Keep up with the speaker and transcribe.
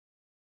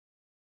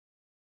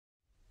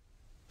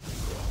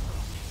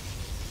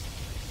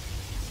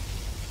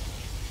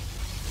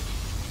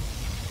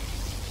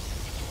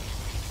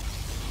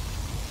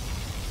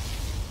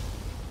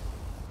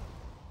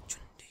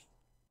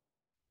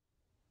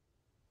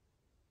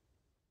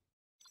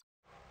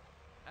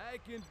I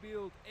can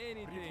build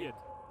anything. Привет.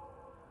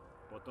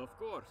 But of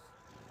course.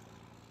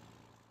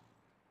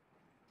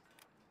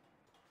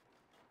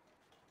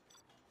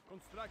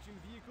 Construction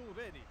vehicle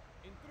ready.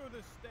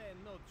 Intruders stand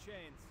no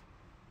chance.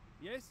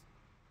 Yes?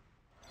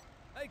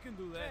 I can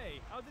do that.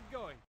 Hey, how's it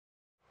going?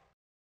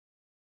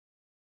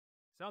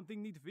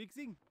 Something need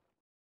fixing?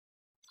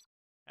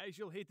 I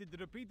shall hit it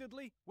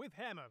repeatedly with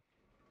hammer.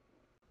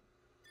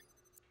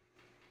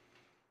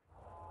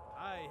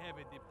 I have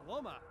a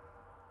diploma.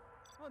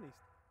 Honest.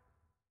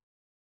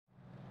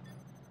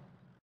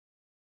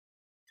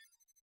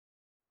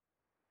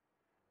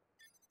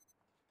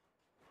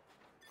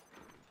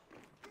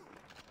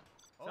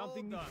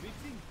 Something needs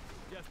fixing?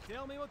 Just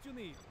tell me what you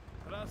need.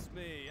 Trust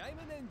me, I'm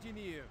an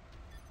engineer.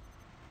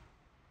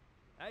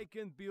 I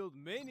can build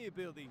many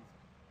buildings.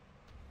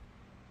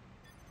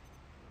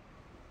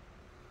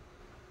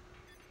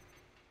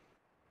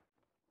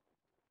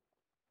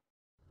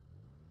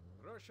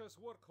 Russia's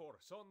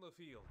workhorse on the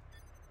field.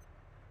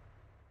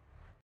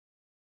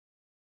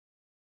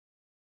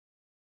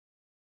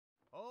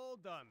 All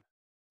done.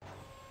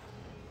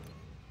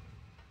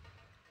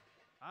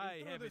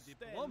 I have a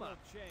diploma.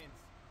 No chance.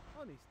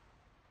 Honest.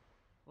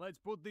 Let's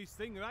put this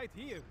thing right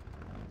here.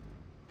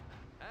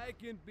 I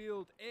can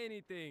build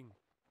anything.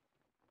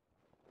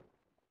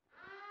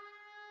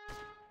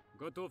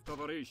 Готов,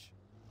 товарищ.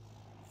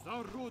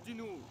 За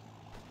родину.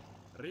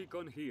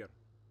 Recon here.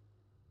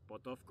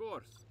 But of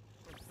course.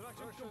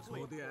 Russia's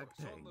Zodiac workhorse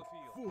on tank, the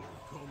field. full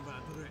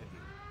combat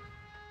ready.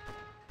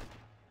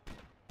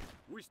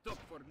 We stop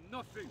for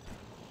nothing.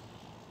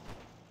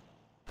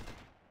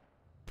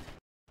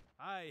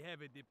 I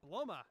have a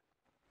diploma.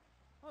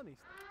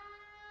 Honest.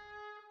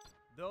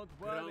 Don't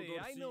worry,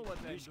 I know what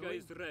I'm Mishka doing.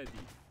 is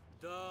ready.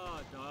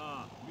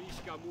 Da,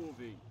 Mishka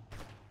moving.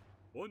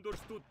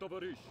 Understood,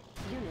 товарищ.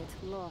 Unit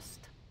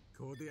lost.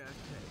 Kodiak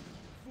tank,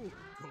 full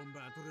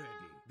combat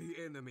ready.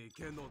 The enemy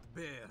cannot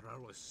bear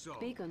our assault.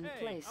 Beacon Hey,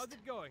 placed. how's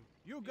it going?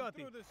 You got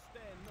it. Intruders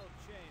stand no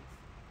chance.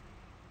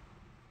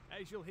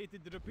 I shall hit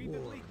it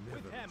repeatedly War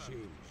with never hammer.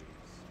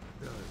 changes,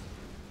 does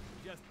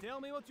it? Just tell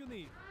me what you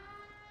need.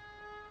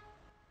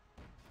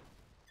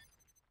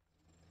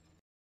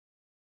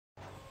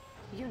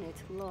 Unit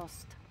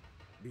lost.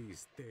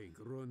 This tank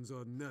runs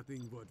on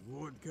nothing but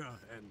vodka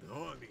and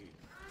honey.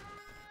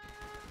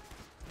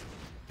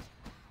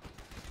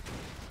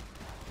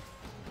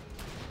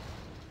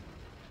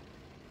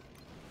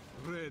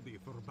 Ready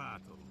for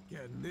battle.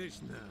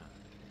 Kanishna.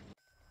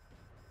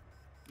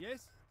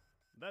 Yes?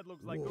 That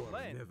looks like War a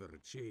plan. never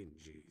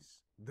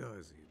changes,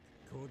 does it?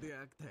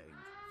 Kodiak tank,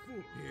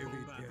 full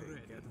heavy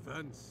tank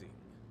advancing.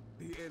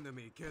 The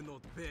enemy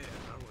cannot bear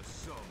our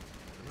assault.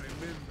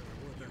 Remember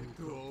what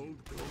I told,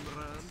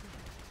 comrade?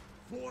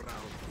 For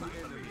our the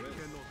enemy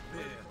cannot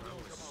bear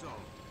our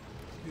assault.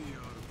 The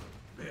armor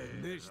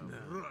bear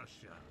of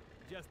Russia.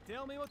 Just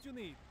tell me what you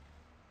need.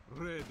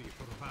 Ready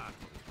for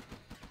battle.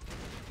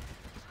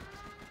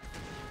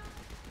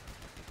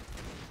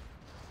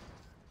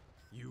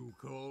 You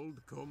called,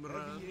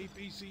 comrade? Heavy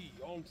APC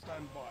on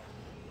standby.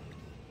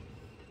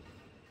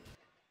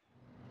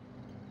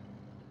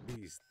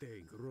 This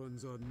tank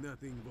runs on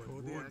nothing but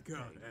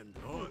vodka and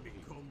honey.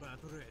 Combat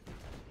ready.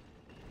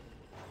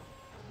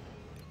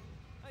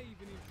 I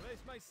even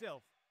impressed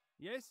myself.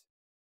 Yes?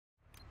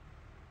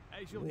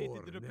 I shall hit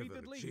it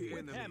repeatedly The with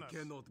enemy hammers.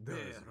 cannot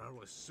bear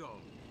our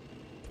assault.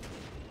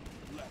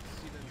 Let's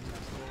see the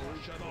test of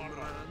Russian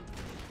armor.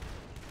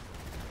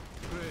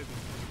 Ready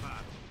for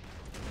battle.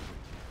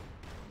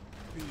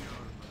 The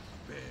armor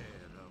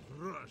bear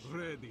of Russia.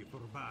 Ready for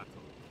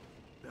battle.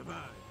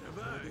 Давай.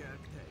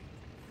 Kodiak tank.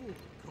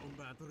 Full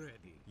combat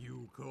ready.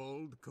 You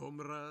called,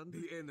 comrade?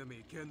 The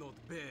enemy cannot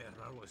bear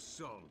our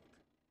assault.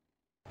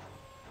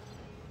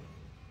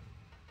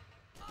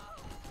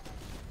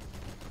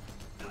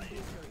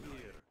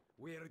 Here.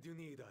 Where do you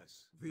need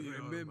us?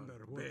 Remember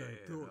what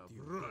I taught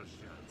you,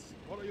 Russians.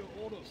 What are your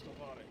orders,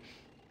 Tavarish?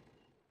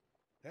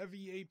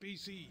 Heavy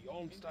APC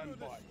on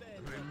standby.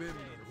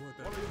 Remember what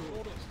I What are your taught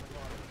orders,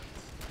 Tavarish?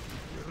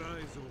 you. Your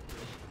eyes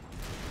open.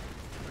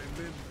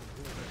 Remember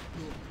what I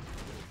taught you.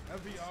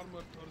 Heavy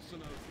armored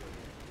personnel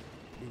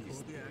here.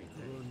 This tank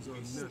runs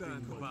on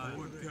nothing but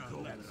vodka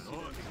and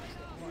honey.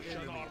 The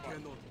Russian enemy armor.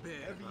 cannot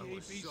bear Heavy our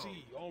APC assault.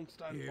 on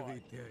standby.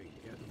 Heavy tank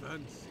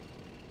advancing.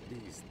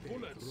 This tank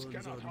Bullets runs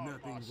cannot on harm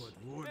nothing us. but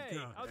vodka Hey,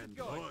 how's it and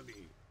going?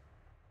 honey.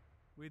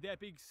 With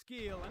epic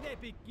skill and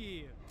epic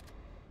gear.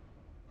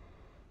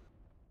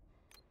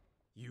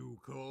 You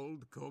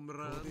called,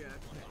 comrade?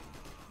 Kodiak tank,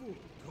 full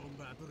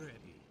combat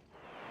ready.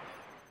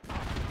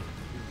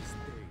 This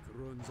tank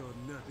runs on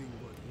nothing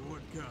but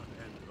vodka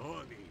and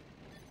honey.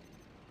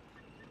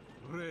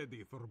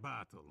 Ready for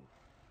battle.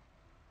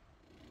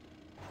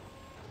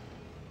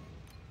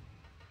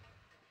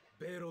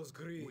 Barrels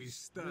greased. We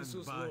stand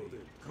Missiles by,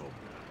 loaded.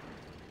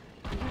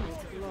 comrade.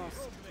 Unit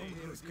lost.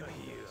 Ruska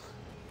here.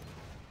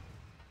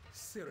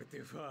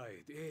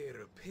 Certified air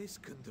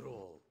pest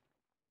control.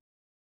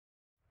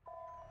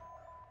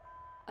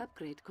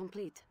 Upgrade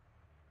complete.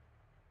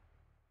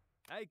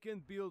 I can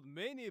build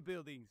many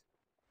buildings.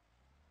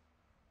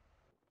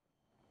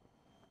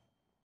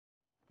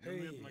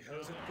 Hey,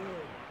 how's it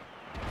going?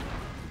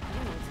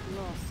 Unit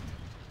lost.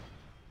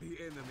 The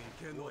enemy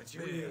cannot What's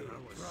your bear name,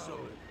 our Prowler?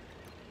 soul.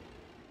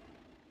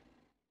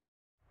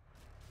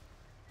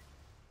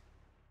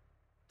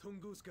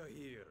 Tunguska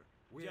here.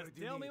 Where Just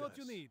do you tell me need what us?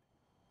 you need.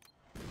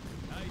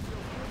 I shall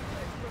put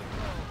the expert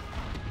call.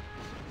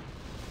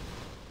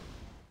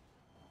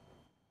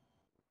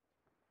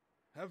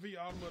 Heavy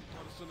armored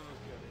personnel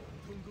carrier.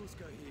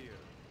 Tunguska here.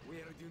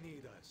 Where do you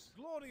need us?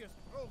 Glorious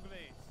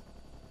progress.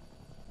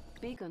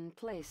 Beacon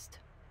placed.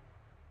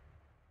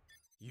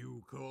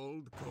 You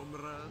called,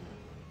 comrade?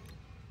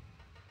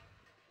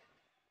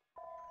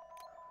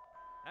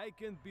 I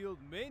can build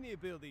many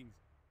buildings.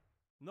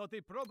 Not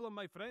a problem,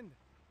 my friend.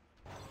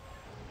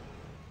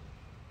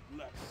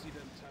 Let's see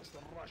them test the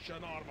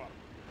Russian armor.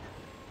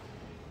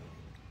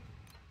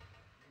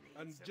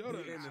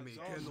 Endurance The enemy is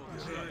our cannot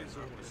specialty. rise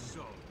our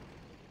soul.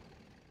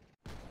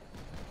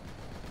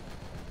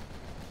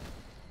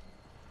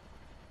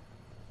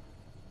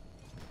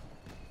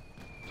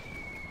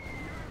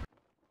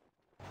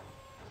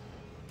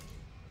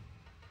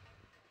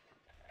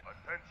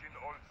 Attention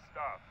all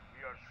staff, we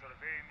are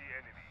surveying the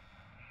enemy.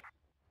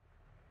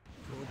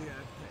 For the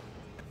attack,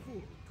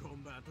 full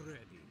combat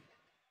ready.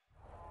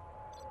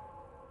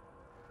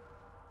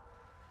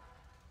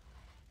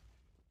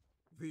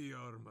 The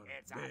armor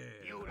It's a bear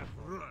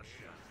beautiful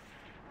Russia.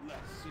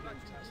 Let's see them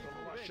test the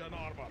Russian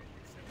armor.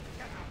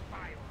 Get a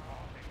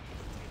firewall that is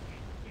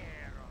taken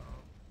care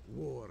of.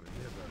 War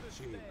never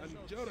changes.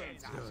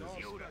 Endurance is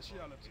our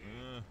specialty.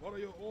 What are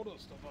your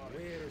orders, Tavares?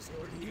 Where is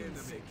your The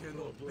enemy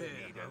cannot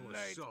bear our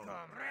soul.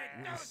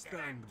 We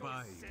stand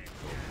by, we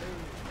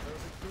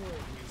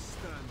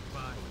stand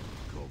by,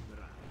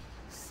 comrade.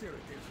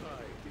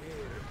 Certified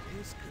air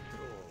is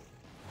control.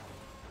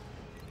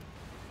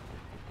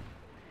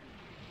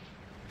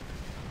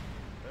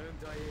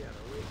 Anti-air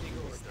awaiting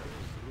order.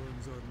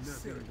 Runs on nothing but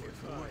Certified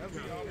vodka heavy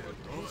armored and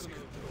personnel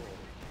vodka. control.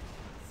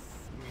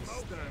 We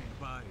stand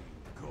by,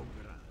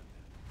 comrade.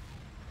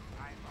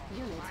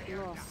 Unit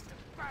lost.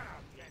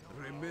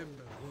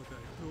 Remember what I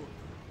told you,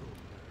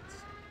 comrades.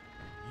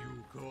 You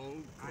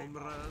called,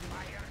 comrade?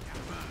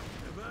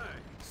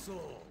 Bye. So,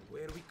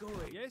 where are we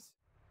going? Yes?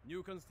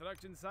 New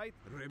construction site?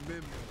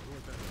 Remember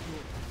what I told you.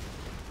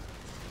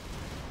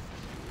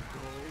 You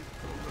called,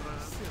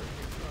 comrade?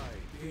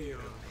 Certified We air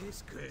are is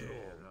bear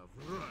control. of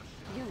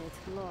Russia. Unit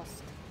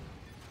lost.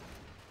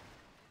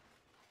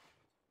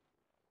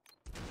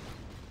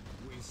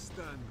 We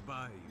stand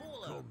by,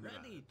 comrade.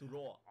 Ready to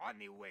roar. On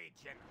the way,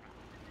 General.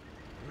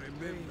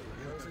 Remember what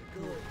How's I it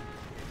told going?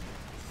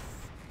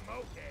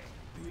 Smoke it. you.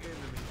 The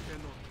enemy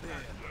cannot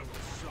bear our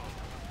soul.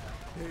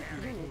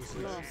 Taking Unit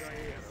position. lost.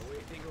 Anti-air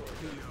awaiting We order.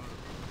 are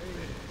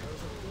Hey,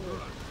 how's it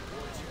going?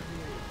 What's your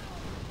name?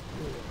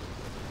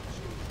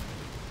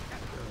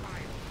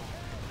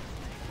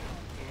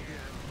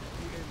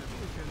 the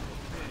enemy cannot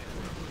bear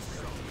our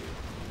soul.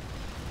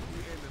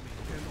 The enemy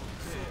cannot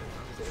bear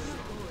our soul.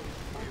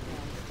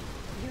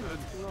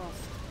 Unit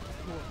lost.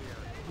 We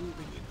are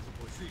moving into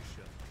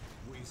position.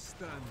 We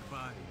stand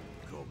by,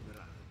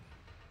 comrade.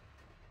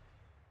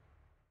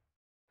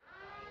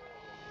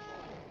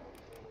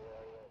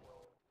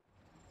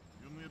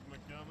 You need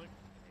mechanic?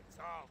 It's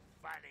all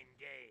fun and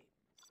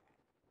games.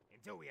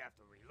 Until we have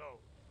to reload.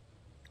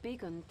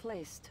 Beacon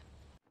placed.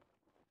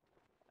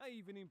 I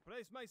even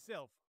impressed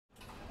myself.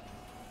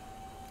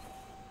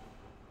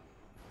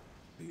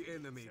 The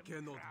enemy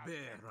cannot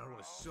bear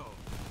our soul.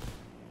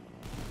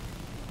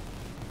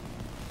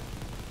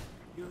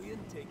 Billion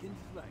taken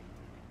flight.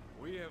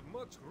 We have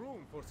much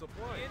room for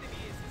supply. The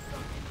enemy is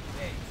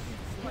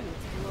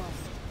Unit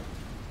lost.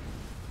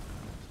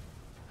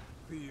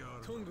 We are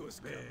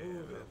Tunguska, bear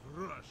move it. of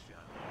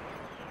Russia.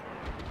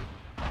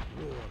 War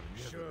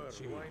never Sure,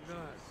 changes, why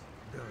not?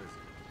 does it?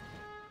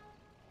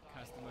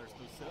 Customers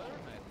to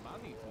serve and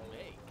money to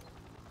make.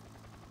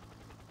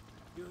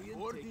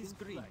 For this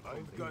green,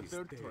 I've got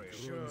their State trail.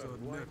 Sure, runs on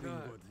why nothing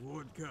not? but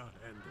vodka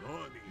and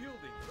honey.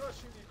 Building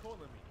Russian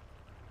economy.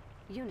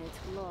 Unit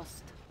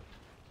lost.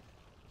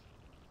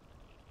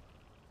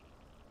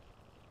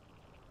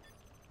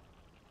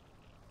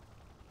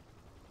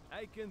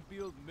 I can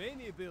build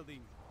many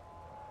buildings.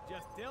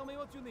 Just tell me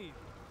what you need.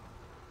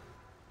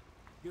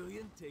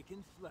 Billion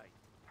taken flight.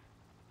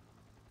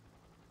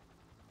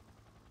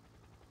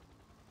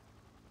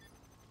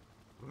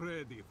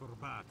 Ready for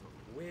battle.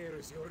 Where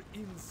is your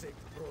insect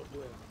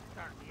problem?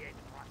 38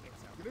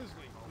 rockets of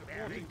Grizzly,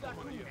 very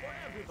reporting from here.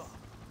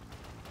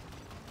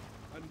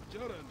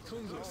 Endurance is our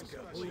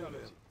Tunguska,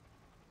 specialty.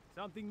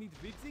 Something needs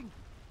fixing?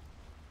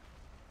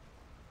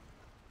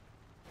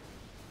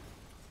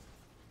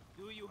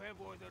 Do you have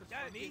orders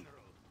for me?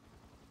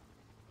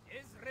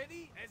 As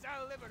ready as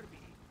I'll ever be.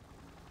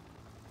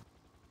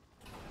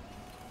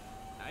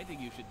 I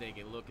think you should take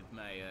a look at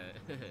my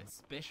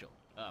special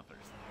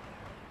offers.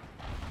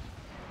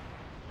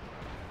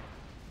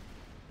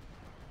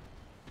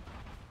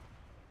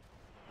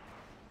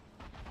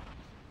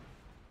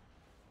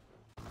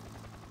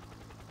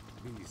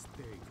 These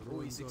take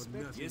Who is runs on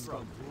expected nothing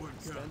from? but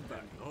vodka Stand by.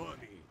 and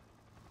honey.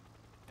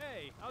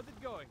 Hey, how's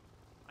it going?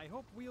 I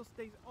hope wheel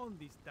stays on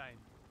this time.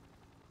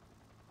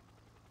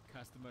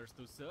 Customers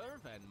to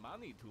serve and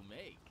money to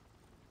make.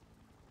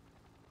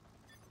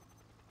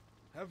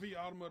 Heavy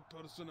armored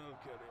personnel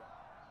carrier.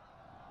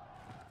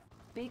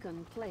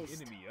 Beacon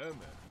placed. Enemy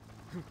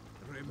armor.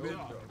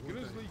 Remember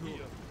Grizzly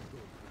here.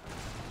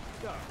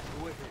 Go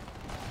ahead.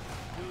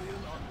 Civilian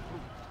en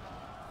route.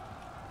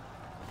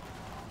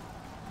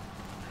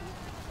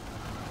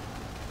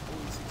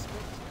 Always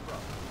expecting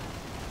trouble.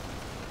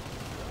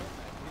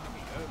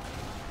 Enemy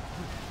armor.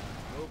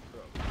 No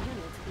problem.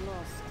 Unit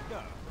lost.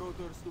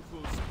 Rotors to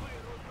full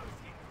speed.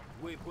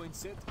 Waypoint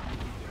set.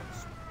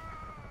 Leaders.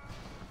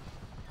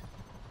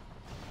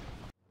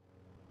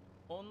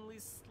 Only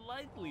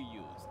slightly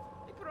used.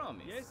 I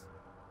promise. Yes?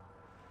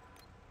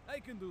 I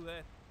can do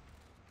that.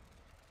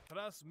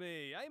 Trust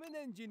me, I'm an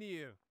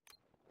engineer.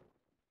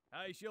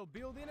 I shall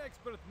build in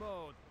expert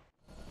mode.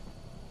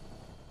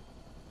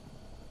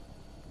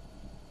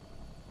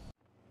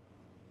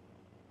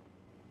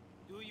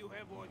 Do you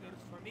have orders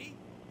for me?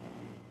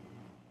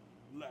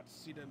 Let's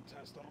see them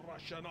test the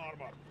Russian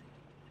armor.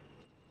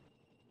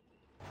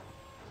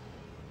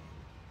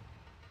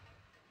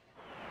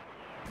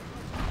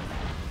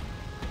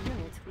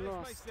 Unit Press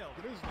lost. myself.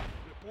 Grizzly,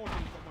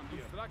 reporting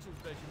commandeer. Construction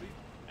specialist.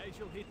 I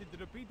shall hit it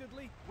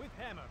repeatedly with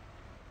hammer.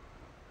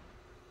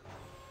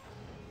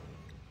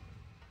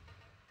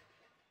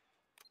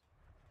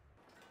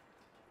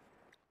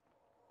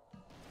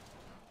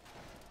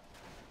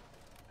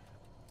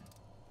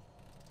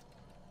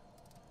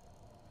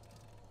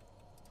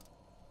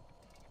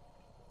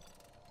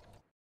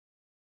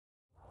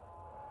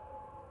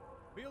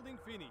 Building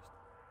finished.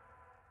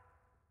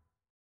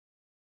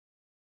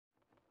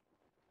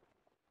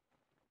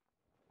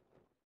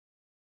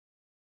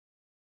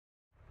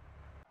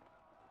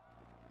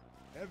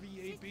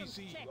 Heavy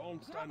APC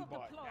on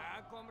standby.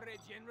 Comrade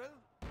General.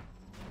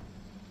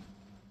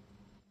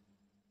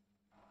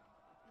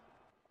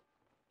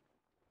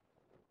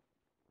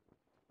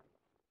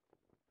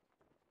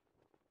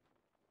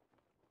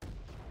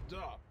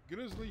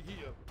 Grizzly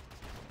here.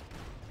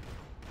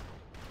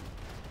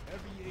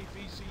 Heavy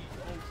APC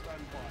on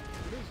standby.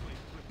 Grizzly,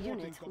 reporting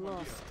Unit commandeer.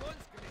 lost.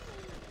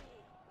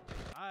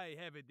 I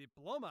have a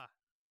diploma.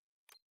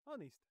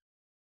 Honest.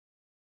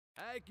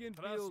 I can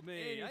build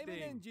anything. I'm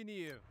an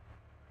engineer.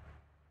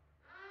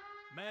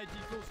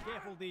 Magical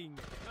scaffolding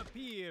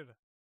appear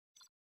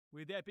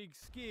with epic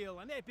skill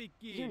and epic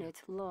gear.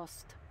 Unit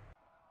lost.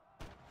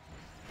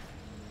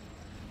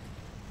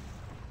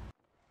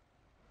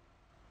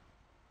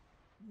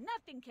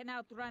 Nothing can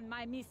outrun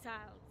my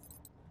missiles.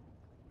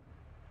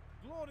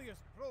 Glorious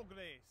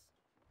progress.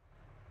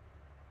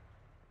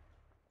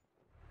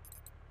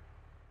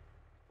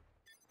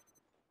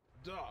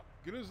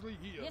 Grizzly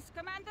here. Yes,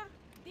 Commander?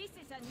 This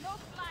is a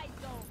no-fly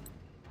zone.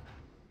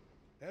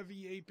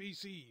 Heavy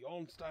APC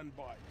on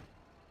standby.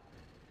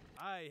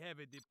 I have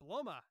a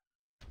diploma.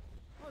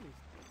 Honest.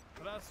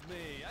 Trust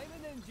me, I'm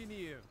an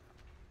engineer.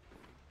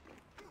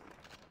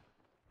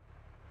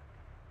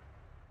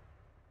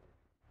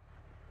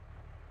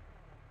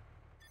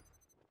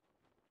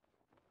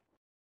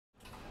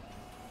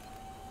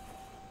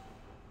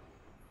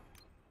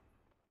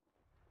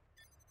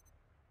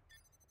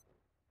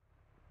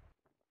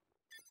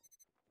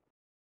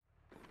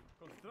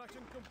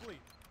 Construction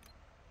complete.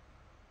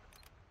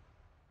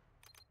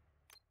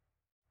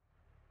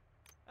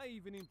 I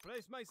even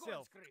impressed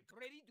myself. Conscript,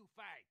 ready to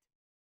fight.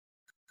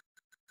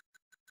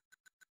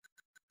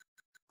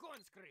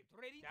 Conscript,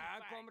 ready to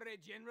fight.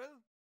 Comrade General.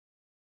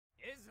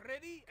 As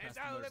ready as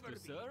I'll ever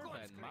Customers to be. serve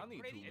and Conscript, money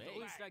to ready make. At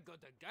least I got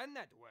a gun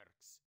that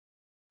works.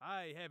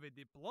 I have a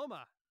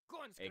diploma.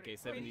 Conscript,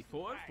 AK-74 ready to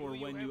fight. for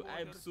Do when you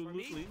have orders for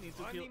me? absolutely need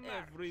to On kill the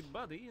march.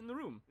 everybody in the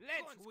room.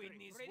 Let's win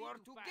this war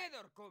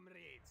together,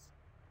 comrades.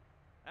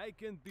 I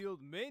can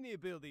build many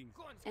buildings.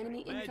 Conscript,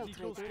 Enemy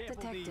Magical infiltrator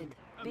scaffolding. detected.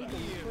 Beacon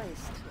Appear.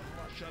 placed.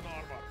 Russian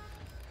armor.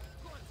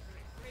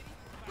 conscript, ready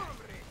to fight.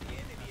 Comrade, the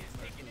enemy has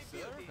taken a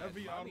building.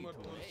 Heavy Money armored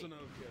to make.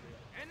 personnel carrier.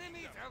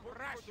 Enemies of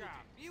Russia,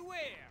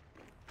 beware.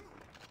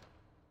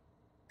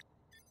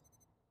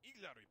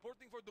 Igla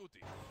reporting for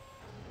duty.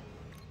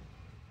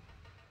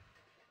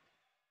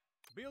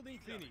 Building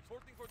Igla finished.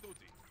 reporting for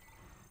duty.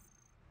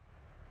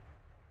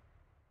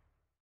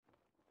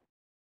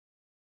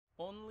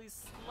 Only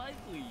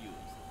slightly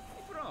used.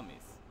 I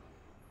promise.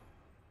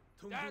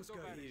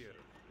 Tunguska here.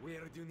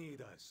 Where do you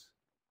need us?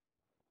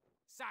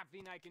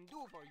 Something I can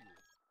do for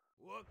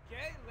you.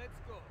 Okay, let's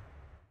go.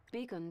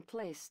 Beacon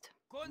placed.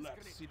 Conscript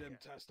Let's see them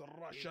here. test the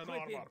Russian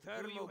Equipping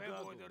armor. Do you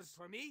have orders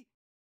for me?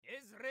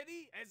 As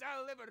ready as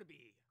I'll ever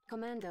be.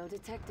 Commando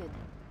detected.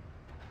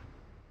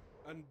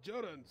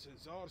 Endurance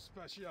is our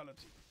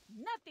specialty.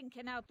 Nothing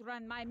can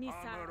outrun my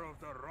missiles. of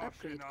the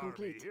Upgrade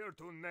complete. here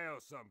to nail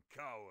some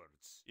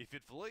cowards. If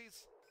it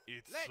flees,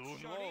 it's Let's soon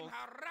show them lost.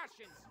 how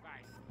Russians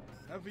fight.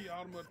 Heavy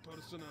armored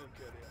personnel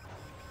carrier.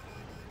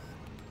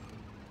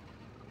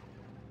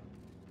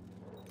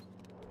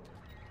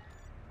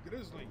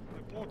 Grizzly,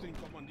 reporting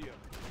commandeer.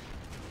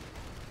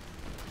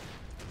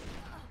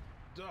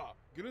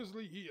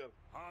 Grizzly here.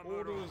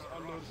 Orders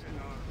understood.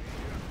 Army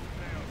here to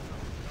nail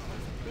some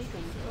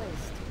Beacon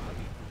placed.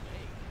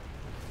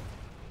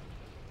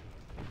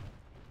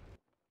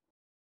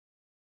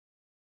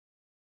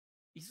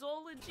 It's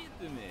all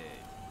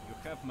legitimate. You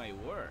have my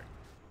word.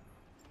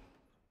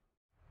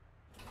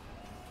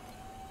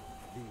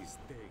 This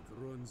tank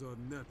runs on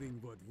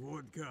nothing but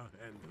vodka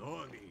and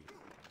honey.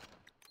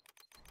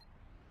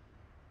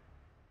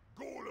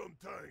 Golem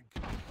tank,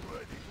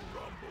 ready to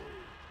rumble.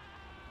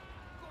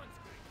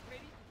 Conscript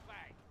ready to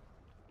fight.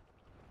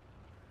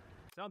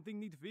 Something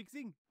need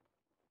fixing?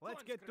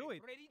 Let's get to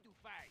it. Ready to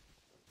fight.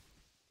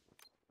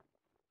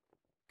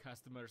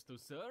 Customers to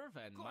serve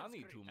and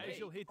money to I make.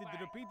 shall hit it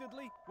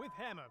repeatedly with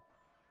hammer.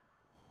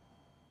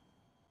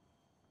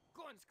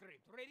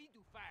 Conscript ready to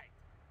fight.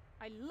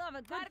 I love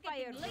a good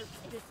fire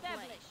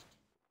established.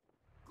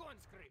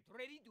 Conscript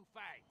ready to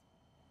fight.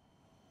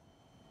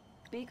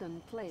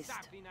 Beacon placed.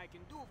 Something I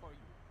can do for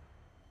you.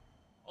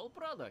 All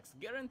products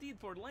guaranteed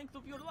for length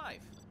of your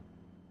life.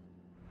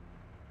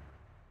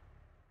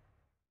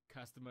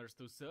 Customers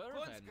to serve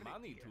and Conscript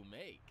money here. to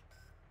make.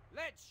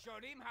 Let's show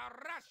them how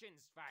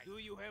Russians fight. Do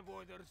you have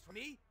orders for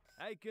me?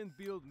 I can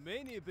build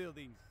many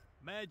buildings.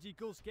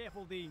 Magical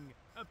scaffolding.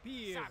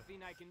 Appear. Something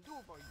I can do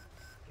for you.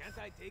 Can't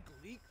I take a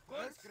leak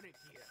first? Conscript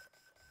here.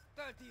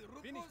 30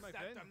 rubles Finish, my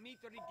that friend. the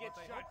meter But gets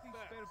I shot hope these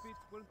spare first.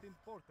 bits weren't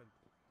important.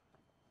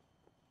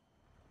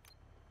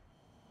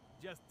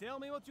 Just tell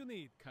me what you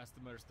need.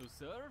 Customers to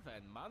serve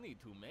and money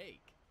to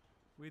make.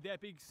 With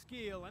epic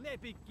skill and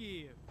epic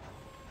gear.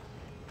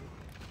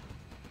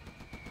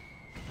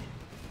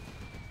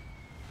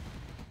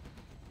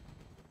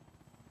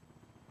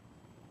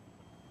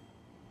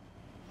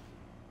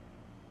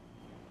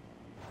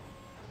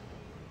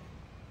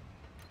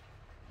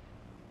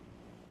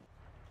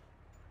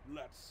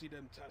 Let's see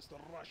them test the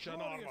Russian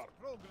Glorious armor.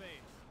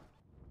 progress.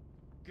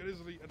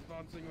 Grizzly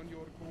advancing on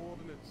your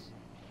coordinates.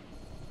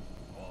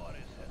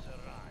 Boris has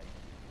arrived.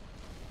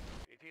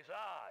 It is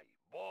I,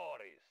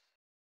 Boris.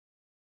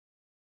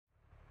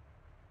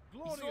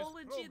 Glorious It's all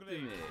legitimate.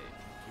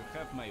 progress. You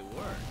have my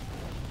word.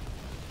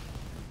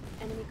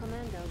 Enemy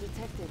commando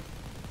detected.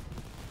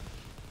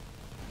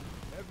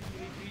 Heavy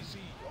APC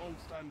on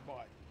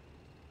standby.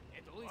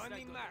 At least on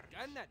the mark,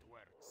 and that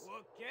works.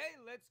 Okay,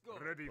 let's go.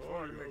 Ready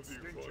for an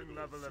extinction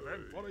level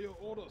event. What are your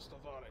orders,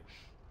 Tavarish?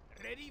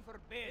 Ready for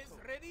battle.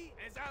 As ready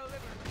as I'll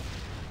ever be.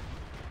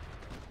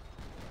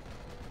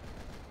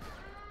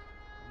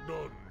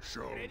 None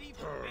shall Ready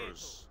for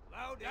battle.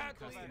 Loud and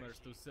clear. Customers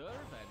to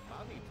serve and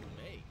money to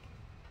make.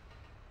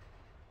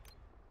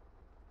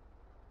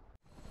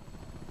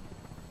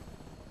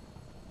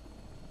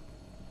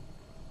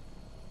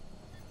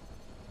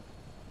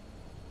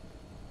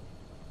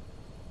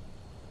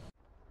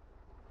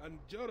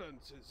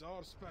 Endurance is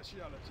our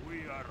speciality.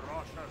 We are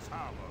Russia's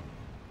hammer.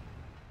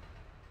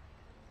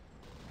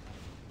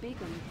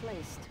 Beacon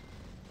placed.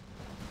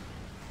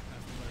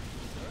 Customers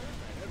to serve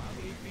and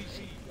Heavy APC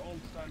on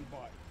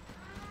standby.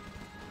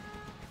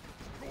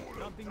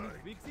 Something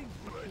needs fixing?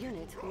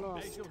 Unit I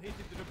lost. shall hit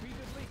it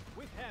repeatedly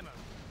with hammer.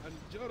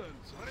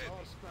 Endurance is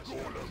our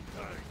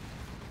speciality.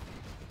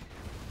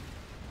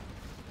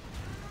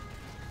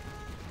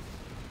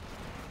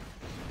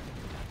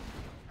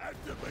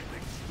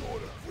 Activating store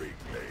free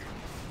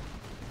lanes.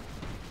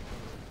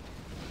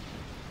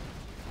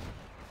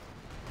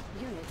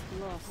 Unit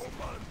lost.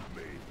 Command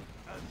me,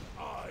 and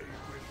I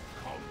will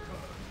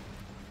conquer.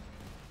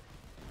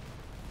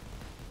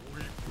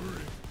 We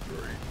bring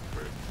great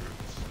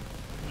vengeance.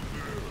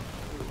 Lair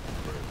will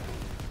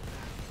tremble.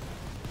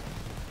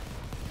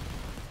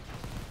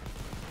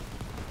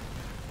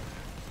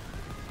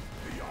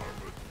 The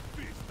armored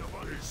beast of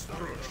our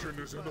destruction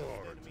is an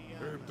art,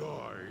 and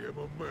I am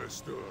a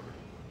master.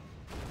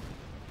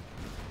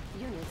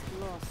 Unit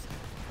lost.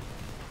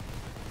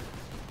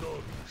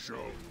 None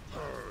shall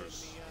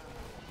pass.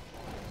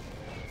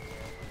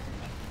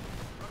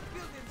 Our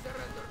buildings are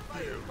under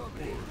Their fire from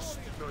me. worst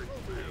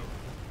nightmare.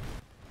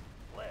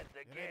 Let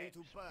the games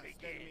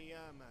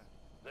begin.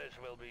 This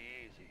will be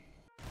easy.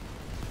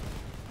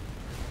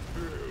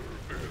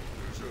 Their end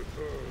is at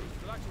hand.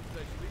 Construction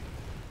specialist.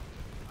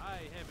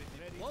 I have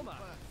a diploma.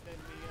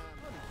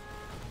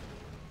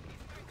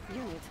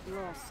 Unit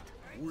lost.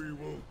 We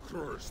will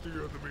crush the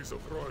enemies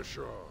of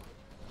Russia.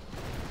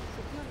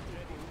 Security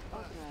point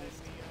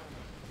authorized.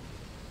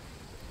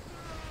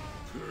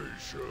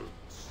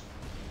 Patience.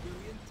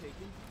 Civilian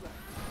taken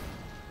flight.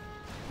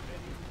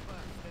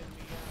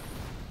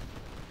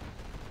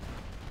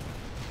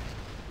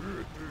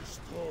 It is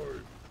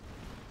time.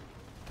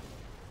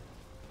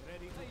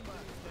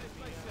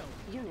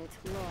 Unit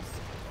lost.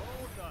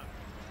 All done.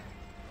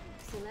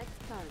 Select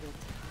target.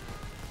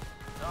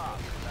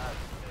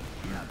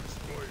 Use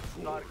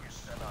my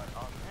force.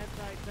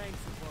 Anti-tank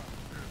supply.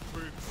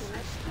 Defense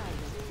Select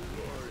systems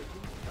target.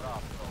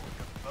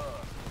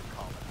 online.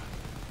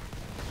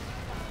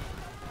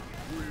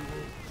 We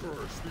will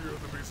crush the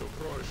enemies of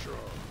Russia.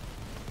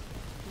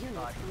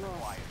 Unit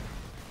lost.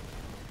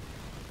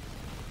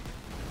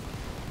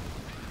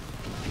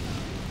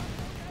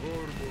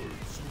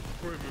 Armored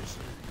supremacy.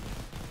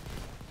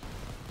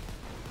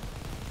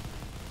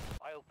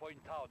 I'll point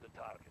out the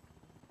target.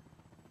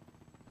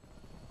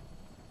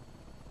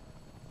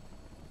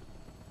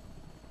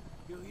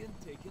 Civilian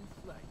taking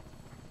flight.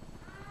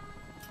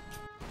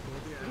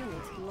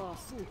 Unit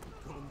lost.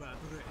 Combat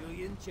ready.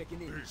 Civilian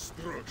checking in.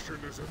 Destruction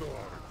is an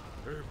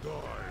art, and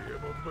I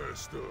am a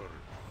master.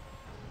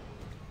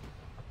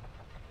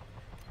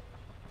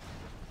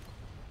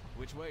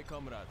 Which way,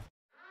 comrade?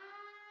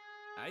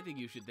 I think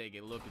you should take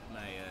a look at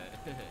my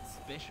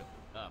special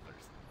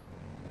offers.